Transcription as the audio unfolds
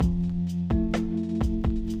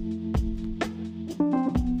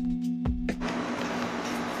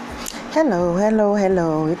Hello, hello,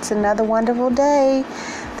 hello. It's another wonderful day.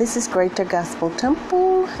 This is Greater Gospel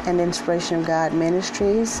Temple and Inspiration of God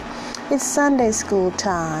Ministries. It's Sunday school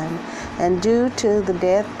time, and due to the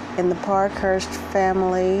death in the Parkhurst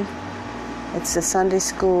family, it's a Sunday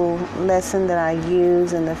school lesson that I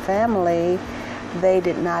use in the family. They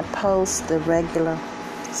did not post the regular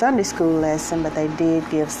Sunday school lesson, but they did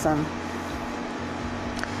give some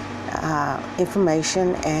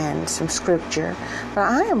information and some scripture. But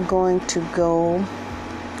I am going to go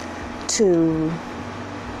to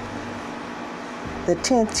the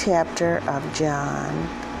 10th chapter of John,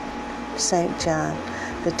 St. John,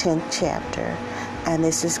 the 10th chapter. And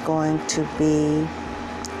this is going to be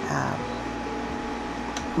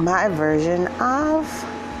my version of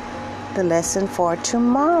the lesson for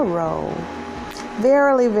tomorrow.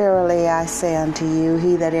 Verily, verily, I say unto you,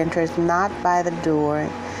 he that entereth not by the door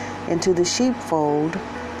into the sheepfold,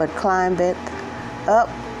 but climbeth up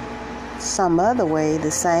some other way,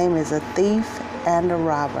 the same is a thief and a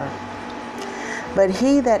robber. But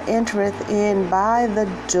he that entereth in by the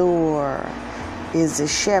door is the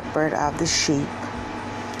shepherd of the sheep.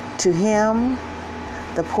 To him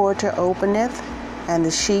the porter openeth, and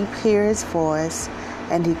the sheep hear his voice,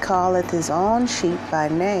 and he calleth his own sheep by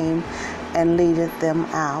name, and leadeth them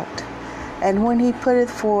out. And when he putteth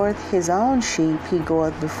forth his own sheep, he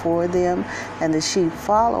goeth before them, and the sheep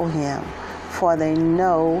follow him, for they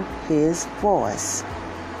know his voice.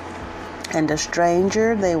 And a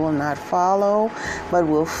stranger they will not follow, but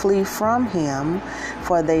will flee from him,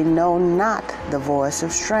 for they know not the voice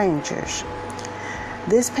of strangers.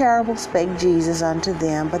 This parable spake Jesus unto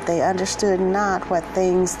them, but they understood not what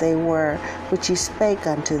things they were which he spake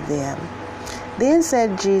unto them. Then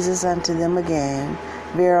said Jesus unto them again,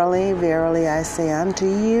 Verily, verily, I say unto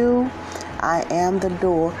you, I am the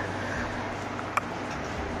door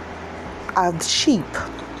of the sheep.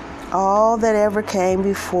 All that ever came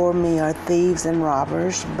before me are thieves and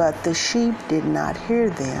robbers, but the sheep did not hear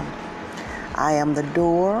them. I am the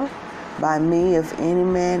door. By me, if any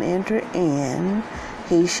man enter in,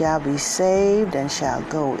 he shall be saved, and shall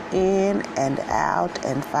go in and out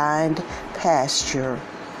and find pasture.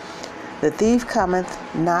 The thief cometh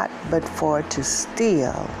not but for to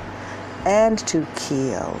steal, and to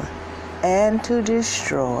kill, and to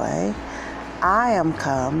destroy. I am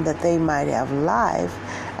come that they might have life,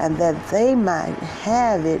 and that they might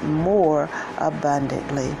have it more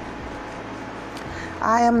abundantly.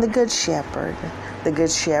 I am the good shepherd. The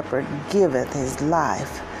good shepherd giveth his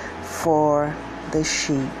life for the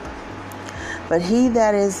sheep. But he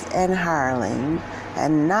that is an hireling,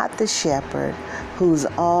 and not the shepherd, whose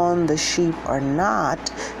own the sheep are not,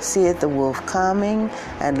 seeth the wolf coming,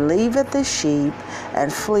 and leaveth the sheep,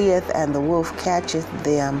 and fleeth, and the wolf catcheth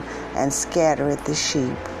them, and scattereth the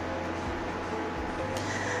sheep.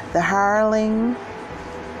 The hireling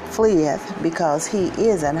fleeth, because he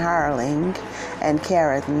is an hireling, and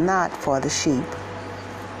careth not for the sheep.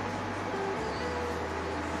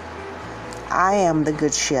 I am the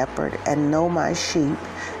good shepherd, and know my sheep,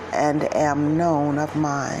 and am known of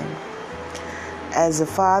mine. As the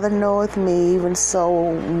Father knoweth me, even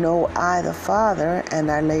so know I the Father,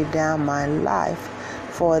 and I lay down my life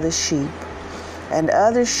for the sheep. And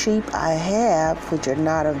other sheep I have, which are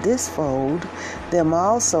not of this fold, them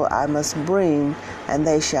also I must bring, and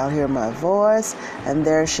they shall hear my voice, and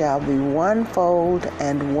there shall be one fold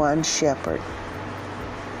and one shepherd.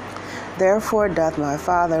 Therefore doth my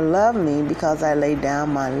Father love me, because I lay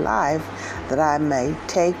down my life, that I may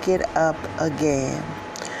take it up again.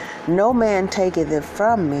 No man taketh it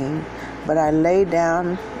from me, but I lay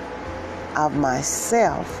down of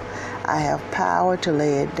myself. I have power to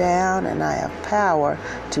lay it down, and I have power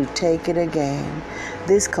to take it again.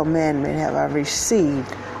 This commandment have I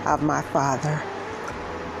received of my Father.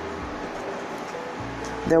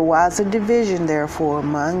 There was a division therefore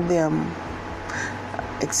among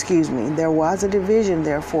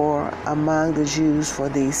the Jews for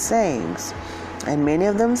these sayings. And many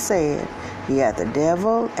of them said, He hath the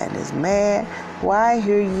devil, and is mad. Why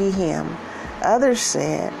hear ye him? Others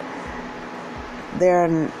said,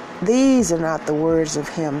 These are not the words of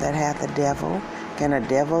him that hath a devil. Can a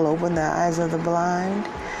devil open the eyes of the blind?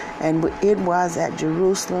 And it was at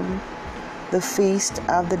Jerusalem the feast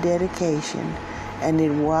of the dedication, and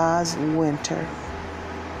it was winter.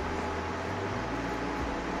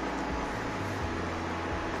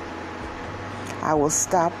 I will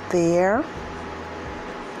stop there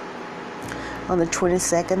on the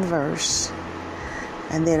 22nd verse,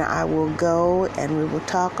 and then I will go and we will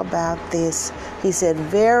talk about this. He said,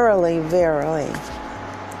 Verily, verily,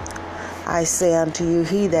 I say unto you,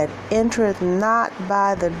 he that entereth not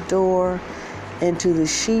by the door into the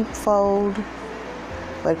sheepfold,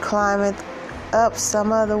 but climbeth up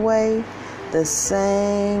some other way, the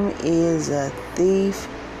same is a thief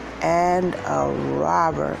and a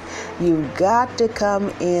robber. You've got to come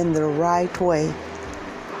in the right way.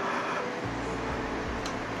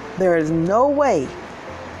 There is no way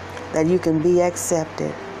that you can be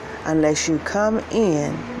accepted unless you come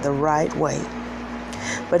in the right way.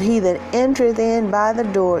 But he that entereth in by the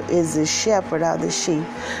door is the shepherd of the sheep.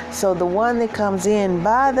 So the one that comes in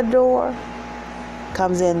by the door,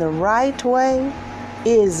 comes in the right way,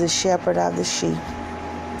 is the shepherd of the sheep.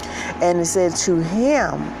 And it says, to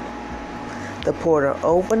him the porter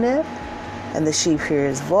openeth, and the sheep hear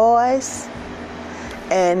his voice,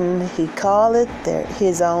 and he calleth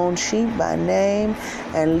his own sheep by name,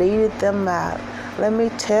 and leadeth them out. Let me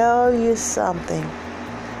tell you something.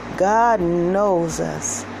 God knows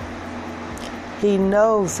us. He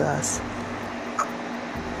knows us.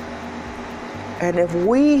 And if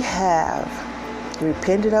we have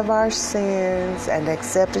repented of our sins and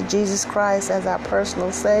accepted Jesus Christ as our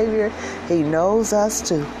personal Savior, He knows us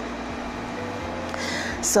too.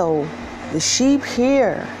 So the sheep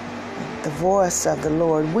hear the voice of the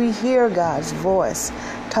Lord. We hear God's voice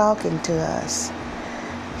talking to us.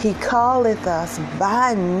 He calleth us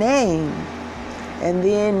by name, and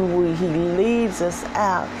then He leads us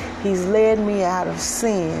out. He's led me out of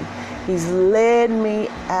sin. He's led me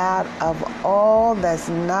out of all that's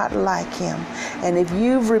not like Him. And if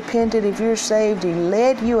you've repented, if you're saved, He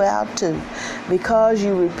led you out too. Because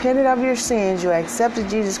you repented of your sins, you accepted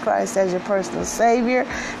Jesus Christ as your personal Savior,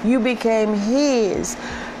 you became His.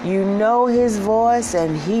 You know His voice,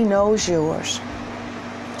 and He knows yours.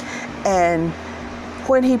 And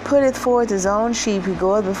when He putteth forth His own sheep, He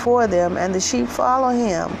goeth before them, and the sheep follow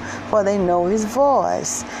Him, for they know His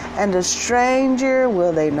voice. And a stranger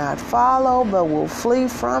will they not follow, but will flee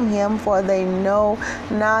from him, for they know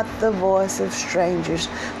not the voice of strangers.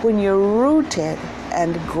 When you're rooted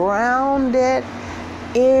and grounded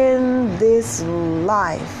in this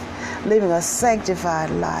life, living a sanctified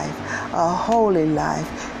life, a holy life,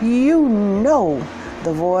 you know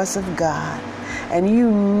the voice of God. And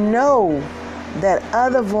you know that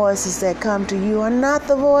other voices that come to you are not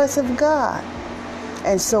the voice of God.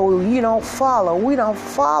 And so we don't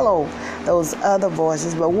follow those other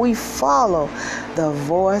voices, but we follow the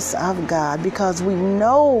voice of God because we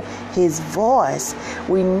know His voice.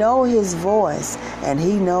 We know His voice, and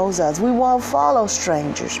He knows us. We won't follow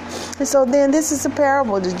strangers. And so then this is a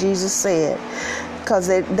parable that Jesus said, because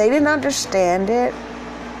they didn't understand it,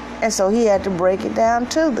 and so He had to break it down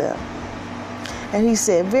to them. And He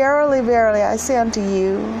said, verily, verily, I say unto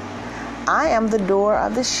you, I am the door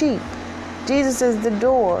of the sheep. Jesus is the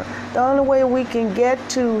door. The only way we can get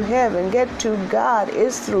to heaven, get to God,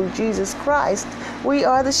 is through Jesus Christ. We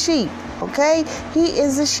are the sheep, okay? He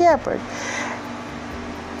is the shepherd.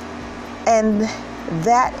 And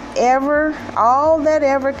all that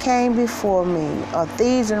ever came before me are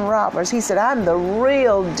thieves and robbers. He said, I'm the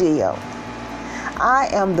real deal. I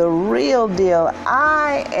am the real deal.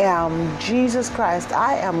 I am Jesus Christ.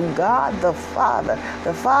 I am God the Father.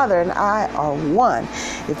 The Father and I are one.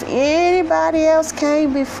 If anybody else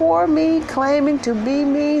came before me claiming to be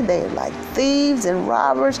me, they're like thieves and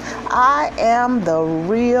robbers. I am the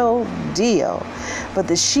real deal. But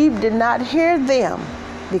the sheep did not hear them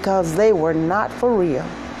because they were not for real.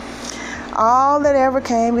 All that ever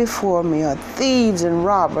came before me are thieves and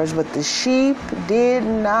robbers, but the sheep did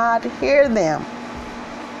not hear them.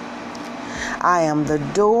 I am the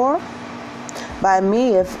door. By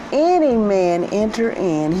me, if any man enter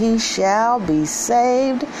in, he shall be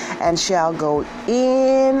saved, and shall go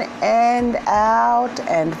in and out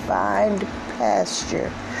and find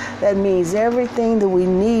pasture. That means everything that we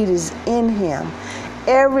need is in Him.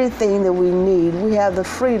 Everything that we need, we have the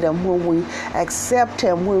freedom when we accept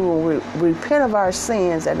Him, we will repent of our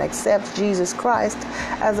sins and accept Jesus Christ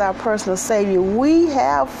as our personal Savior. We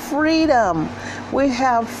have freedom. We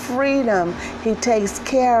have freedom. He takes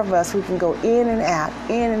care of us. We can go in and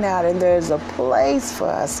out, and there's a place for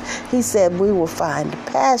us. He said we will find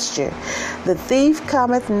pasture. The thief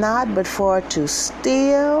cometh not but for to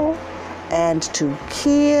steal and to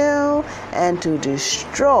kill and to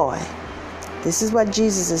destroy. This is what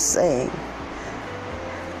Jesus is saying.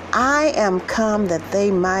 I am come that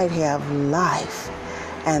they might have life,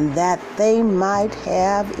 and that they might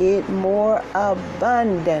have it more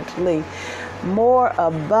abundantly. More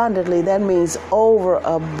abundantly, that means over,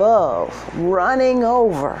 above, running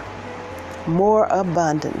over, more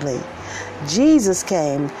abundantly. Jesus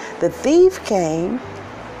came. The thief came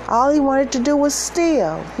All he wanted to do was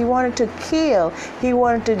steal. He wanted to kill. He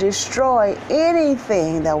wanted to destroy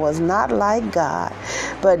anything that was not like God.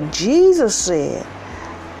 But Jesus said,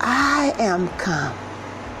 I am come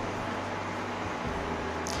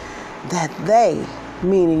that they,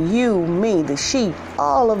 meaning you, me, the sheep,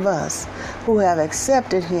 all of us who have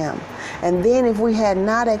accepted him. And then if we had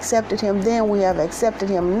not accepted him, then we have accepted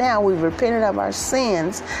him now. We've repented of our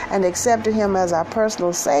sins and accepted him as our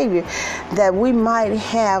personal Savior, that we might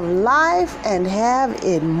have life and have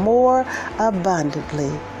it more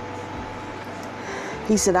abundantly.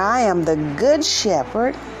 He said, I am the good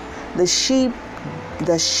shepherd. The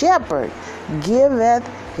shepherd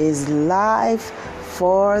giveth his life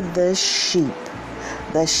for the sheep.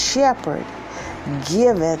 The shepherd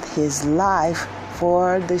giveth his life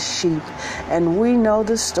for the sheep. And we know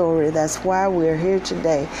the story. That's why we're here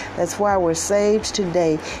today. That's why we're saved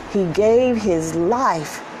today. He gave his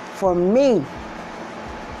life for me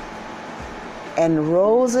and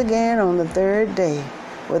rose again on the third day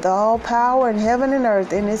with all power in heaven and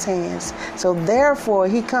earth in his hands. So therefore,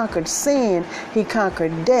 he conquered sin. He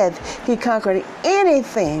conquered death. He conquered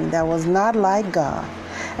anything that was not like God.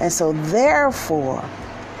 And so therefore,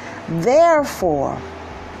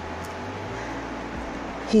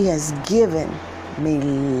 he has given me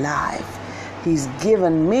life. He's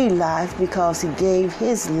given me life because he gave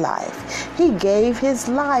his life. He gave his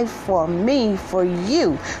life for me, for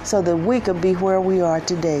you, so that we could be where we are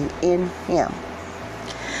today in him.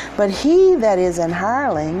 But he that is an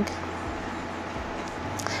hireling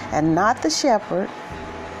and not the shepherd,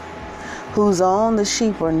 whose own the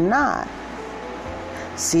sheep are not,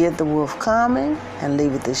 seeth the wolf coming, and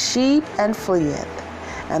leaveth the sheep, and fleeth.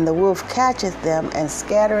 And the wolf catcheth them, and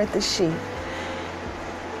scattereth the sheep.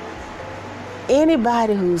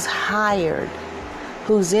 Anybody who's hired,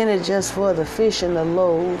 who's in it just for the fish and the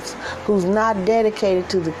loaves, who's not dedicated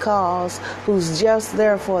to the cause, who's just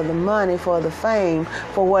there for the money, for the fame,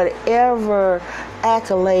 for whatever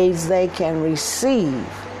accolades they can receive,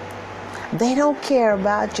 they don't care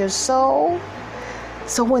about your soul.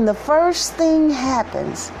 So when the first thing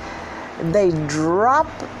happens, they drop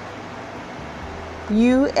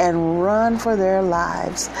you and run for their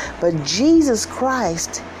lives. But Jesus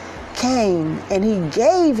Christ came and he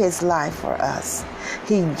gave his life for us.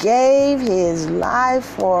 He gave his life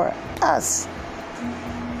for us.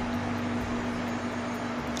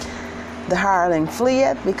 The hireling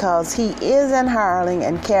fleeth, because he is an hireling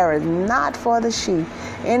and careth not for the sheep.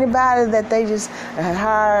 Anybody that they just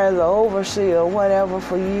hire the overseer or whatever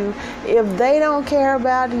for you, if they don't care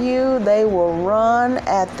about you, they will run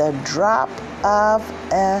at the drop of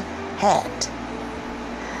a hat.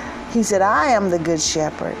 He said, I am the good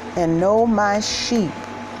shepherd, and know my sheep,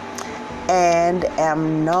 and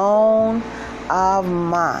am known of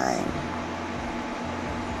mine.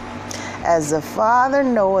 As the Father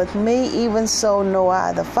knoweth me, even so know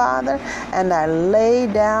I the Father, and I lay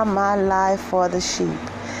down my life for the sheep.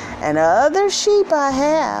 And other sheep I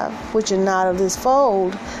have, which are not of this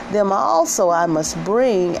fold, them also I must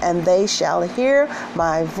bring, and they shall hear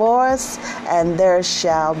my voice, and there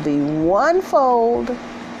shall be one fold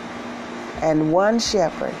and one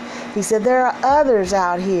shepherd. He said, there are others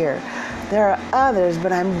out here. There are others,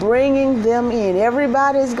 but I'm bringing them in.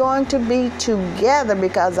 Everybody's going to be together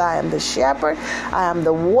because I am the shepherd. I am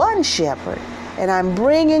the one shepherd. And I'm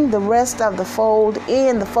bringing the rest of the fold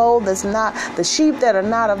in, the fold that's not, the sheep that are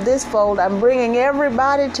not of this fold. I'm bringing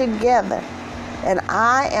everybody together. And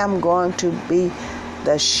I am going to be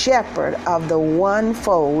the shepherd of the one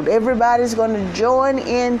fold. Everybody's going to join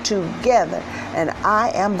in together. And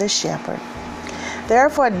I am the shepherd.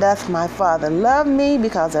 Therefore doth my Father love me,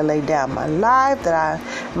 because I lay down my life, that I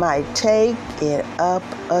might take it up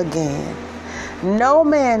again. No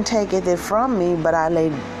man taketh it from me, but I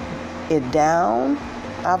lay it down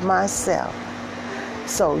of myself.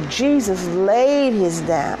 So Jesus laid his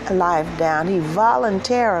life down. He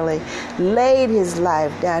voluntarily laid his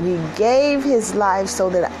life down. He gave his life so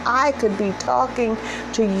that I could be talking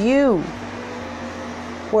to you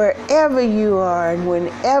wherever you are and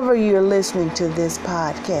whenever you're listening to this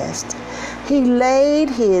podcast. He laid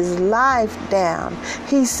his life down.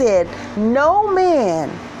 He said, no man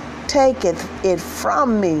taketh it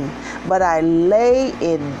from me, but I lay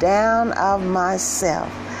it down of myself.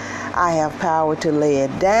 I have power to lay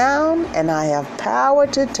it down, and I have power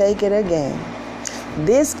to take it again.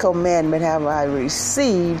 This commandment have I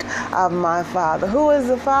received of my Father. Who is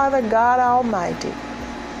the Father? God Almighty.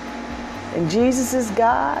 And Jesus is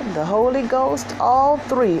God, the Holy Ghost, all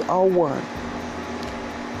three are one.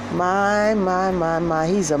 My.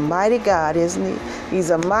 He's a mighty God, isn't he? He's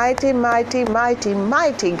a mighty, mighty, mighty,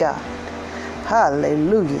 mighty God.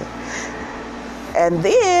 Hallelujah. And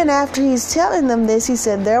then after he's telling them this, he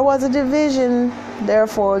said, there was a division,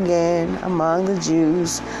 therefore, again among the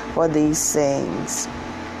Jews for these things.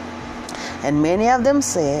 And many of them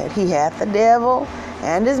said, he hath the devil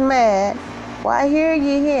and is mad. Why hear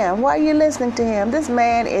ye him? Why are you listening to him? This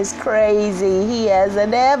man is crazy. He has a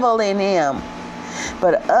devil in him.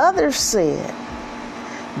 But others said,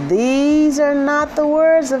 these are not the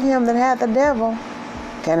words of him that hath a devil.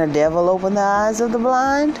 Can a devil open the eyes of the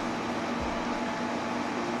blind?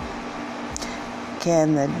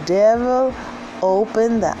 Can the devil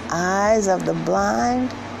open the eyes of the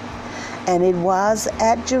blind? And it was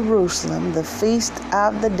at Jerusalem, the feast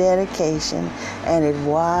of the dedication, and it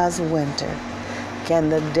was winter.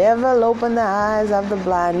 Can the devil open the eyes of the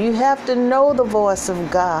blind? You have to know the voice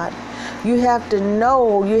of God. You have to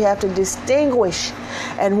know, you have to distinguish.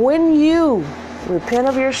 And when you repent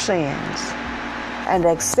of your sins and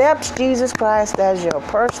accept Jesus Christ as your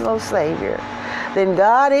personal Savior, then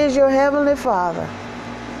God is your Heavenly Father.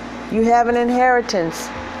 You have an inheritance.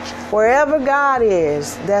 Wherever God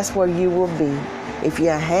is, that's where you will be if you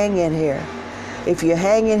hang in here. If you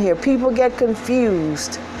hang in here, people get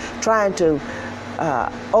confused trying to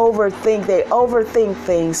overthink. They overthink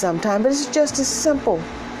things sometimes, but it's just a simple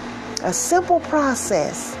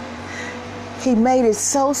process. He made it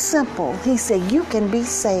so simple. He said, you can be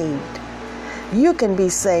saved. You can be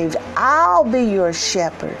saved. I'll be your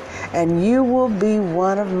shepherd, and you will be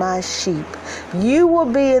one of my sheep. You will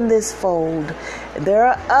be in this fold. There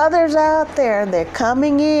are others out there. They're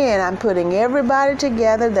coming in. I'm putting everybody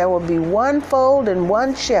together. There will be one fold and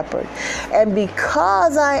one shepherd. And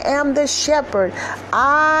because I am the shepherd,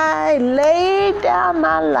 I laid down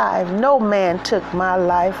my life. No man took my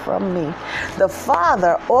life from me. The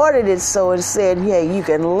Father ordered it so and said, hey, you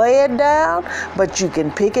can lay it down, but you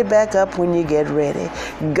can pick it back up when you get ready.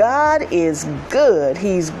 God is good.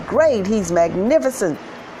 He's great. He's magnificent.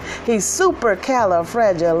 He's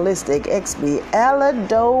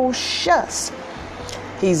supercalifragilisticexpialidocious.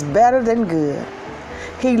 He's better than good.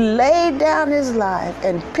 He laid down his life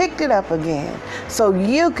and picked it up again so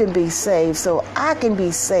you can be saved, so I can be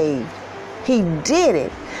saved. He did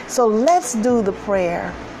it. So let's do the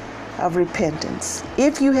prayer of repentance.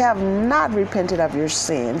 If you have not repented of your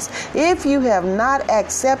sins, if you have not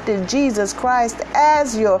accepted Jesus Christ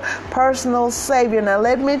as your personal Savior, now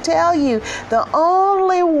let me tell you, the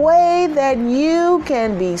only way that you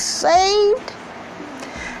can be saved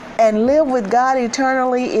and live with God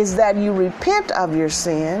eternally is that you repent of your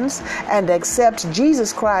sins and accept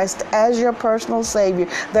Jesus Christ as your personal Savior.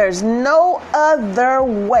 There's no other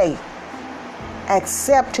way.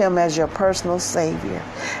 Accept him as your personal Savior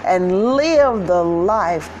and live the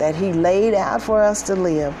life that he laid out for us to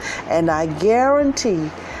live. And I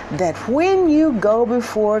guarantee that when you go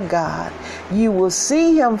before God, you will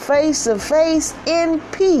see him face to face in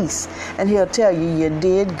peace. And he'll tell you, you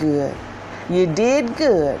did good. You did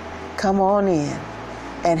good. Come on in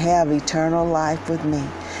and have eternal life with me.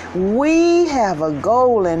 We have a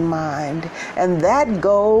goal in mind, and that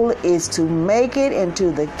goal is to make it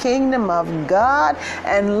into the kingdom of God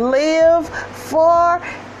and live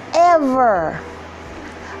forever.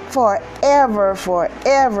 Forever,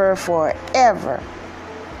 forever, forever.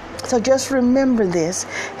 So just remember this.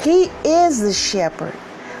 He is the shepherd.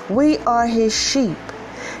 We are his sheep.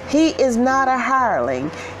 He is not a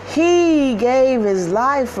hireling. He gave his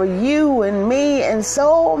life for you and me and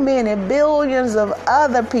so many billions of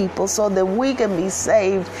other people so that we can be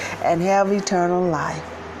saved and have eternal life.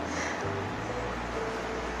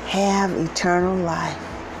 Have eternal life.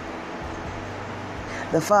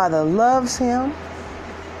 The Father loves him.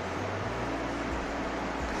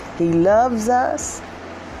 He loves us.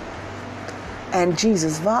 And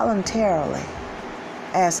Jesus voluntarily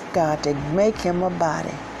asked God to make him a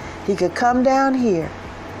body. He could come down here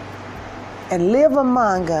and live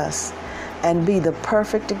among us and be the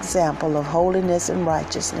perfect example of holiness and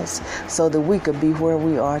righteousness so that we could be where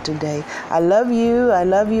we are today. I love you, I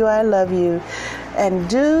love you, I love you. And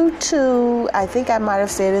due to, I think I might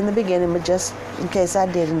have said in the beginning, but just in case I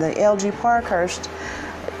didn't, the L.G. Parkhurst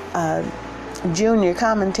Junior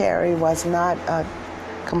commentary was not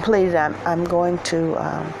completed. I'm going to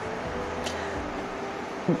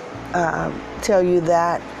tell you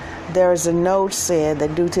that there's a note said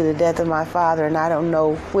that due to the death of my father, and I don't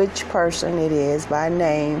know which person it is by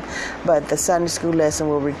name, but the Sunday school lesson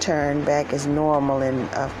will return back as normal in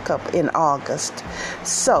August.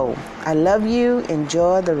 So I love you.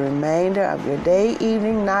 Enjoy the remainder of your day,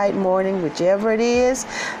 evening, night, morning, whichever it is.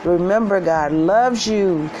 Remember, God loves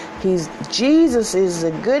you. Jesus is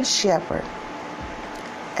the good shepherd,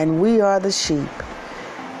 and we are the sheep.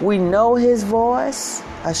 We know his voice.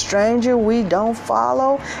 A stranger we don't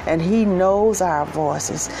follow, and he knows our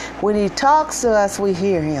voices. When he talks to us, we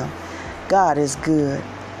hear him. God is good.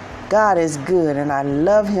 God is good, and I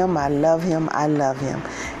love him, I love him, I love him.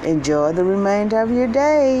 Enjoy the remainder of your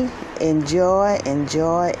day. Enjoy,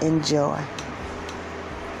 enjoy, enjoy.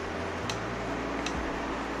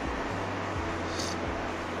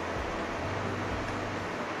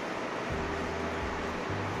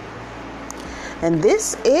 And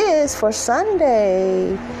this is for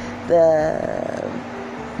Sunday, the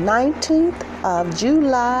 19th of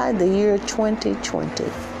July, the year 2020.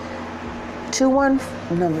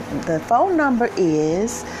 The phone number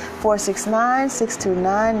is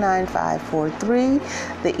 469-629-9543.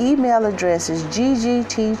 The email address is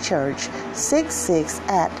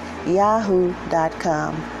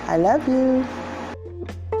ggtchurch66@yahoo.com. I love you.